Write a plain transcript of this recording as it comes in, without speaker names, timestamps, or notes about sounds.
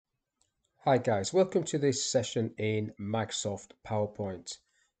Hi guys, welcome to this session in Microsoft PowerPoint.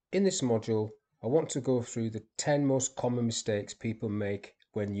 In this module, I want to go through the 10 most common mistakes people make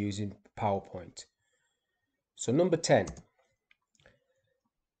when using PowerPoint. So number 10,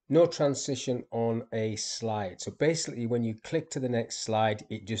 no transition on a slide. So basically when you click to the next slide,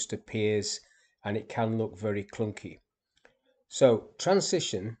 it just appears and it can look very clunky. So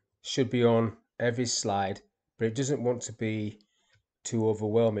transition should be on every slide, but it doesn't want to be too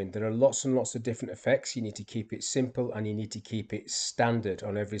overwhelming. There are lots and lots of different effects. You need to keep it simple and you need to keep it standard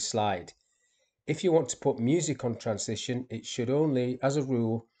on every slide. If you want to put music on transition, it should only, as a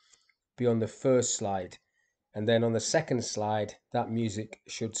rule, be on the first slide, and then on the second slide that music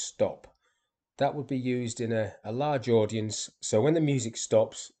should stop. That would be used in a large audience, so when the music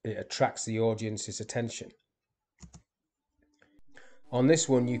stops it attracts the audience's attention. On this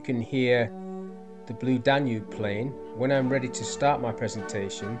one you can hear the Blue Danube playing. When I'm ready to start my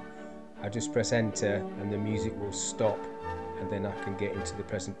presentation, I just press enter and the music will stop, and then I can get into the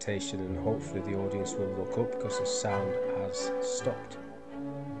presentation and hopefully the audience will look up because the sound has stopped.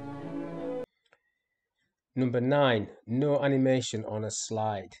 Number 9, no animation on a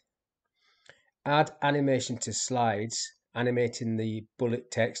slide. Add animation to slides. Animating the bullet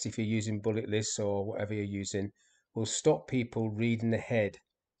text, if you're using bullet lists or whatever you're using, will stop people reading ahead.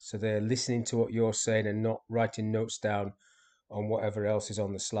 So they're listening to what you're saying and not writing notes down on whatever else is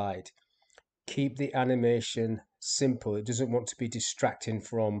on the slide. Keep the animation simple. It doesn't want to be distracting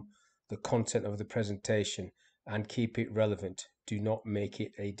from the content of the presentation, and keep it relevant. Do not make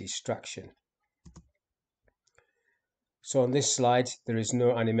it a distraction. So on this slide there is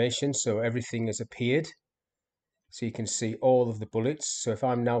no animation, so everything has appeared. So you can see all of the bullets. So if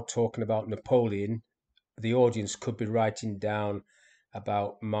I'm now talking about Napoleon, the audience could be writing down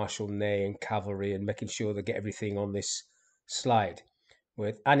about Marshal Ney and cavalry and making sure they get everything on this slide.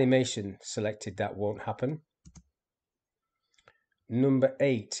 With animation selected, that won't happen. Number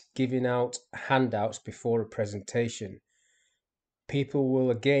 8, giving out handouts before a presentation. People will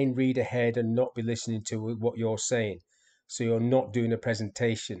again read ahead and not be listening to what you're saying. So you're not doing a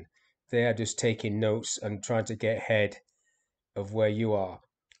presentation. They are just taking notes and trying to get ahead of where you are.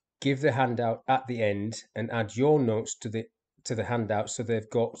 Give the handout at the end and add your notes to the handout so they've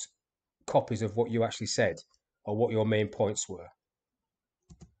got copies of what you actually said or what your main points were.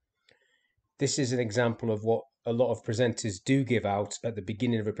 This is an example of what a lot of presenters do give out at the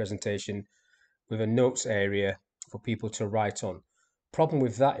beginning of a presentation, with a notes area for people to write on. Problem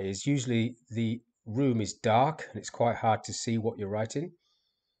with that is usually the room is dark and it's quite hard to see what you're writing.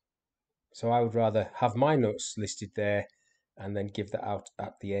 So I would rather have my notes listed there and then give that out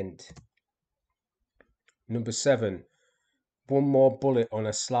at the end. Number 7, one more bullet on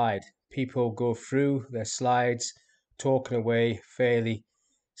a slide. People go through their slides talking away fairly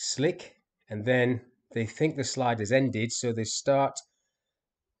slick, and then they think the slide has ended, so they start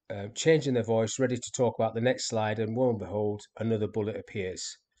changing their voice, ready to talk about the next slide, and lo and behold, another bullet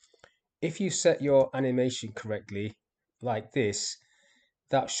appears. If you set your animation correctly, like this,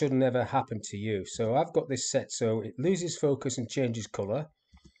 that should never happen to you. So I've got this set so it loses focus and changes color.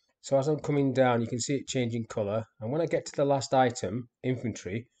 So as I'm coming down, you can see it changing color, and when I get to the last item,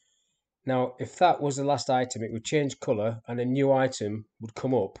 infantry, now if that was the last item, it would change color and a new item would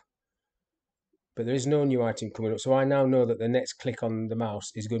come up, but there is no new item coming up. So I now know that the next click on the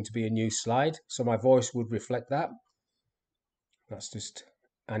mouse is going to be a new slide, so my voice would reflect that. That's just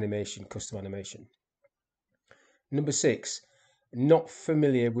animation, custom animation. Number 6, not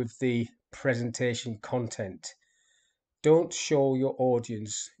familiar with the presentation content. Don't show your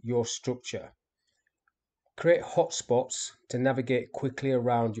audience your structure. Create hotspots to navigate quickly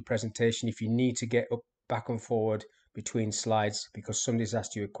around your presentation if you need to get up, back and forward between slides because somebody's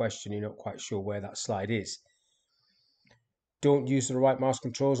asked you a question, you're not quite sure where that slide is. Don't use the right mouse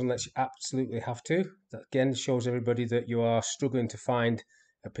controls unless you absolutely have to. That again shows everybody that you are struggling to find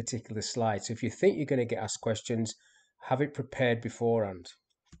a particular slide. So if you think you're going to get asked questions, have it prepared beforehand.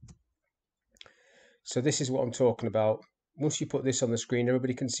 So this is what I'm talking about. Once you put this on the screen,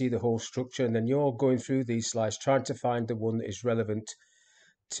 everybody can see the whole structure, and then you're going through these slides trying to find the one that is relevant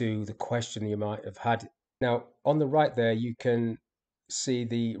to the question you might have had. Now on the right there you can see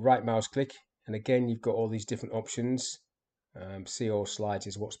the right mouse click, and again you've got all these different options. See all slides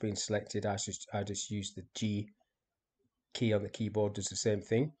is what's been selected. I just use the G key on the keyboard, does the same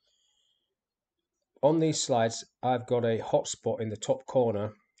thing. On these slides I've got a hotspot in the top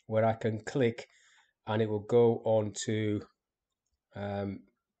corner where I can click and it will go on to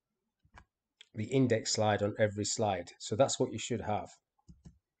the index slide on every slide. So that's what you should have.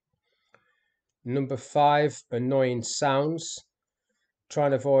 Number 5, annoying sounds. Try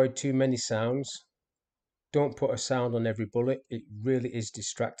and avoid too many sounds. Don't put a sound on every bullet. It really is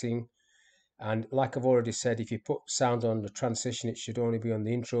distracting. And like I've already said, if you put sound on the transition, it should only be on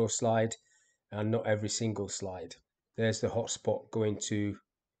the intro slide and not every single slide. There's the hotspot going to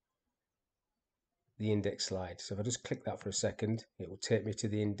the index slide. So if I just click that for a second, it will take me to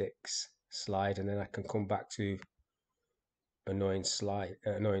the index slide, and then I can come back to annoying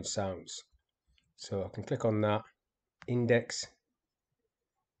sounds. So I can click on that, index,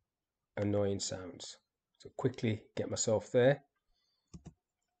 annoying sounds. So quickly get myself there.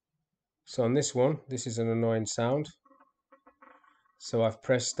 So on this one, this is an annoying sound. So I've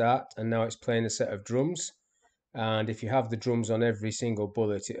pressed that, and now it's playing a set of drums. And if you have the drums on every single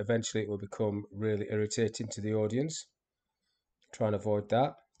bullet, eventually it will become really irritating to the audience. Try and avoid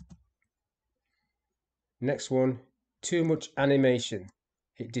that. Next one, too much animation.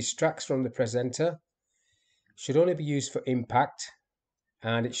 It distracts from the presenter. Should only be used for impact,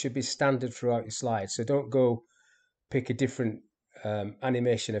 and it should be standard throughout your slide. So don't go pick a different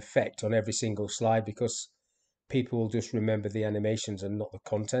animation effect on every single slide, because people will just remember the animations and not the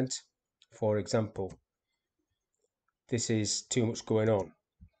content. For example, this is too much going on.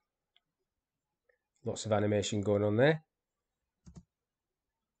 Lots of animation going on there.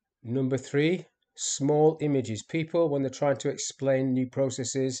 Number 3, small images. People, when they're trying to explain new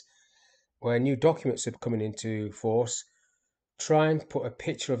processes where new documents are coming into force, try and put a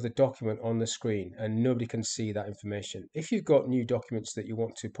picture of the document on the screen, and nobody can see that information. If you've got new documents that you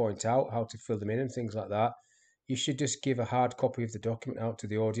want to point out, how to fill them in and things like that, you should just give a hard copy of the document out to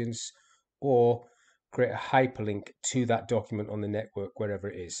the audience, or create a hyperlink to that document on the network, wherever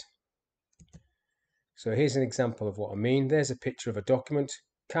it is. So here's an example of what I mean. There's a picture of a document.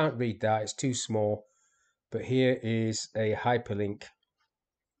 Can't read that, it's too small. But here is a hyperlink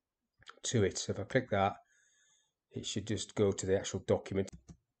to it. So if I click that, it should just go to the actual document.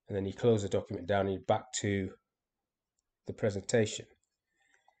 And then you close the document down and you're back to the presentation.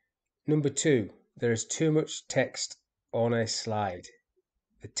 Number 2, there is too much text on a slide.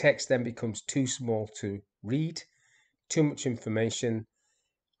 The text then becomes too small to read, too much information,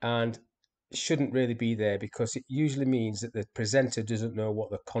 and shouldn't really be there, because it usually means that the presenter doesn't know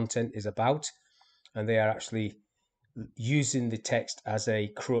what the content is about, and they are actually using the text as a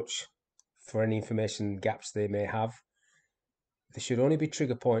crutch for any information gaps they may have. There should only be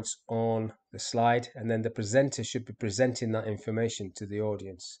trigger points on the slide, and then the presenter should be presenting that information to the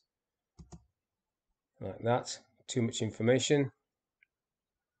audience. Like that. Too much information.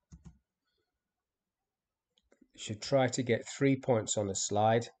 You should try to get 3 points on a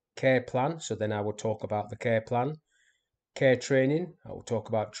slide. Care plan, so then I will talk about the care plan. Care training, I will talk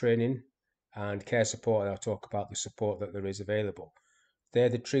about training. And care support, I'll talk about the support that there is available. They're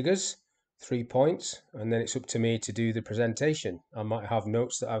the triggers, 3 points, and then it's up to me to do the presentation. I might have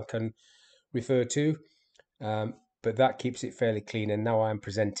notes that I can refer to, but that keeps it fairly clean, and now I'm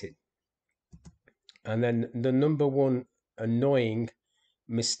presenting. And then the number 1 annoying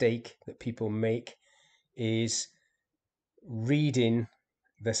mistake that people make is reading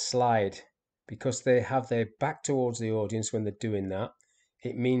the slide, because they have their back towards the audience when they're doing that.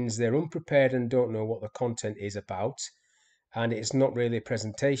 It means they're unprepared and don't know what the content is about, and it's not really a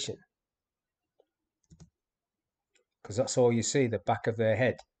presentation, because that's all you see, the back of their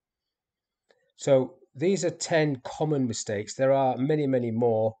head. So these are 10 common mistakes. There are many, many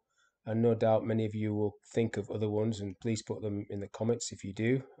more, and no doubt many of you will think of other ones, and please put them in the comments if you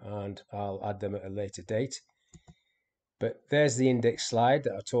do, and I'll add them at a later date. But there's the index slide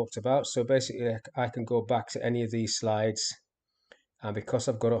that I talked about. So basically I can go back to any of these slides, and because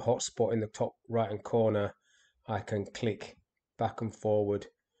I've got a hotspot in the top right hand corner, I can click back and forward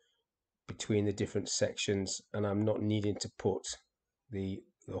between the different sections, and I'm not needing to put the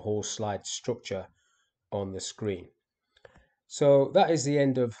whole slide structure on the screen. So that is the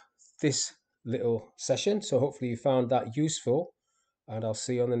end of this little session. So hopefully you found that useful, and I'll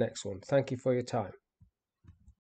see you on the next one. Thank you for your time.